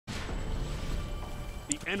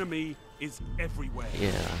The enemy is everywhere.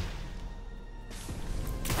 Yeah.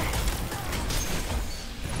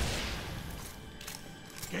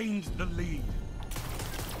 Gains the lead.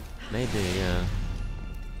 Maybe, yeah.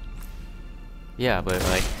 Yeah, but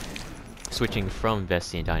like, switching from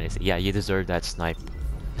Vestian Dynasty, yeah, you deserve that snipe.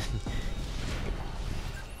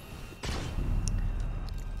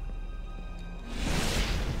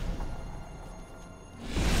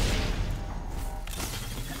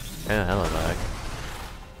 Yeah, hello back.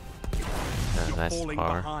 You're Nice falling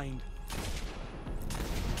car. behind.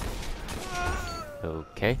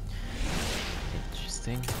 Okay.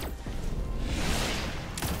 Interesting.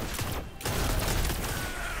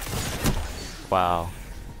 Wow.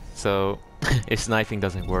 So, if sniping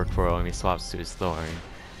doesn't work for him, he swaps to his Thorn.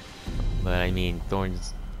 But I mean,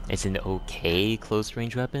 Thorn's it's an okay close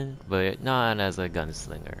range weapon, but not as a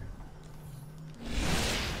gunslinger.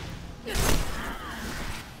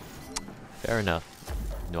 Fair enough.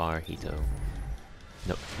 Naruhito.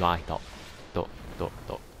 No, Naruhito. Do.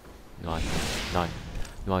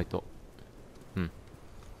 Naruhito.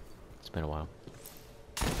 It's been a while.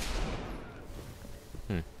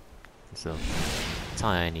 So,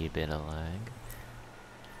 tiny bit of lag.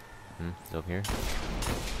 Over here.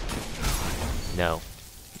 No.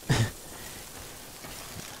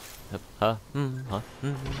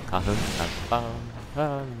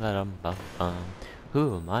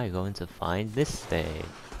 Who am I going to find this day?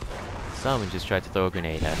 Someone just tried to throw a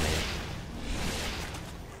grenade at me.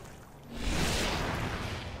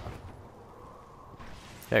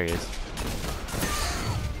 There he is.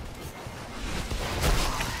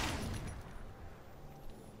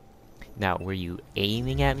 Now, were you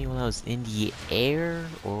aiming at me when I was in the air,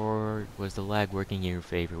 or was the lag working in your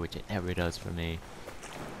favor, which it never does for me?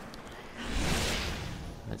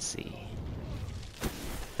 Let's see.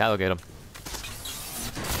 That'll get him.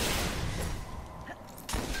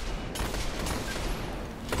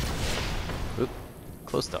 Oop,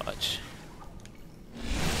 close dodge.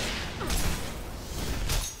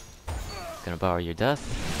 Gonna borrow your death.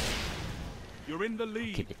 You're in the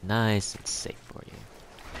lead. Keep it nice and safe for you.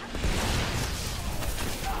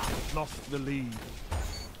 Lost the lead.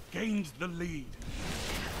 Gains the lead.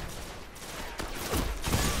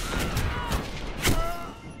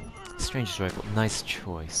 Stranger's rifle, nice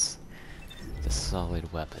choice. It's a solid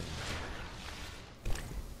weapon.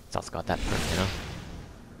 It's also got that perk, you know?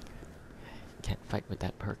 Can't fight with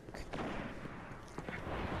that perk.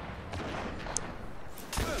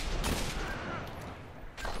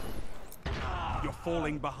 You're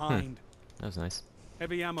falling behind. That was nice.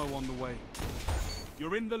 Heavy ammo on the way.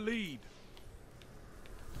 You're in the lead.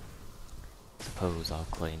 Suppose I'll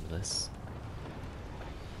claim this.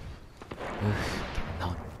 Oof, getting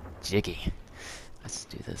all jiggy. Let's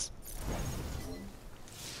do this.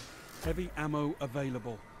 Heavy ammo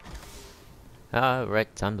available.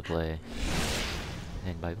 Alright, time to play.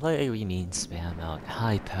 And by play, we mean spam out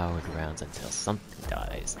high-powered rounds until something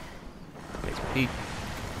dies. Please repeat.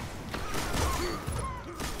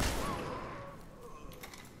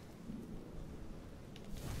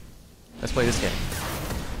 Let's play this game.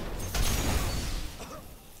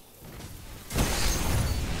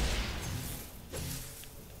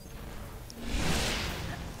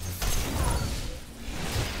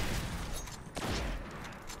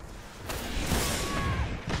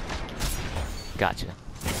 Gotcha.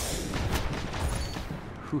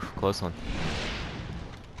 Whew, close one.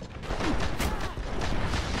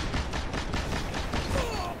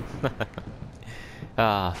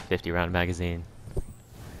 Ah, 50 round magazine.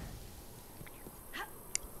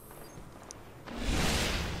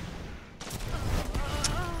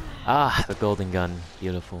 Ah, the golden gun.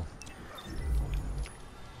 Beautiful.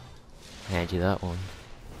 Hand you that one.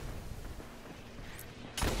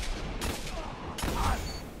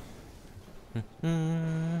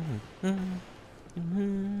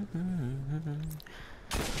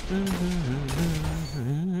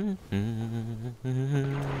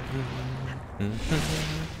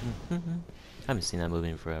 I haven't seen that movie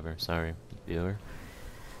in forever. Sorry, viewer.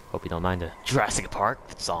 Hope you don't mind the Jurassic Park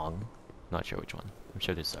song. Not sure which one. I'm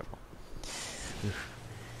sure there's several.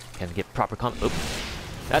 Can't get proper Oh,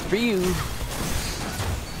 that's for you.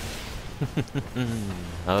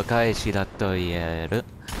 お返しだと言える.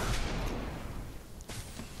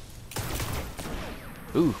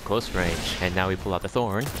 Ooh, close range. And now we pull out the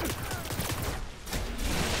Thorn.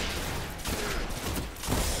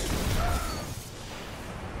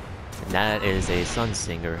 And that is a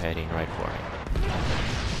Sunsinger heading right for him.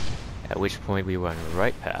 At which point we run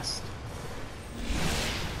right past.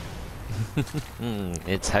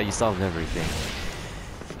 It's how you solve everything.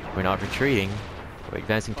 We're not retreating. We're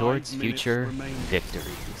advancing 5 towards minutes future remain.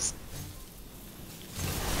 victories.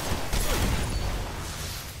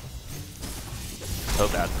 Oh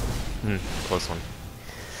god. Close one.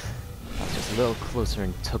 I was just a little closer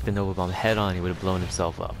and took the Nova Bomb head on, he would have blown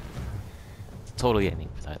himself up. Totally aiming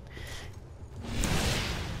for that.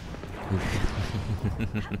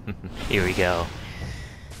 Here we go.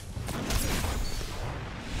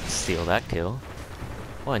 Steal that kill.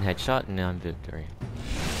 One headshot and now I'm victory.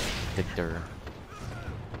 Victor.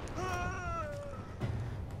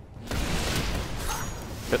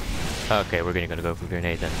 Oh, okay, we're gonna go for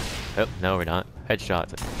grenade then. Oh, no we're not.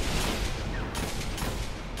 Headshot.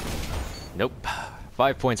 Nope.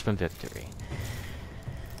 5 points from victory.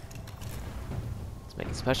 Let's make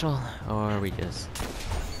it special, or we just...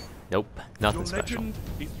 Nope, nothing Your special. legend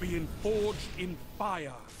is being forged in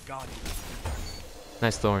fire, Guardian.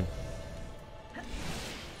 Nice thorn.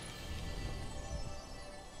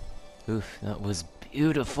 Oof, that was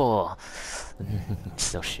beautiful.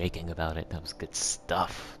 Still shaking about it. That was good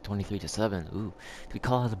stuff. 23-7. Ooh, did we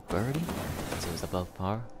call out a birdie? Since it was above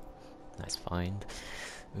par. Nice find.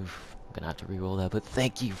 Oof, I'm gonna have to re-roll that. But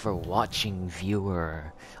thank you for watching,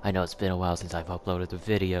 viewer. I know it's been a while since I've uploaded the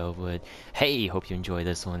video, but hey, hope you enjoy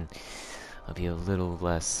this one. I'll be a little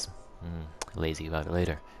less lazy about it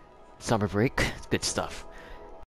later. Summer break, good stuff.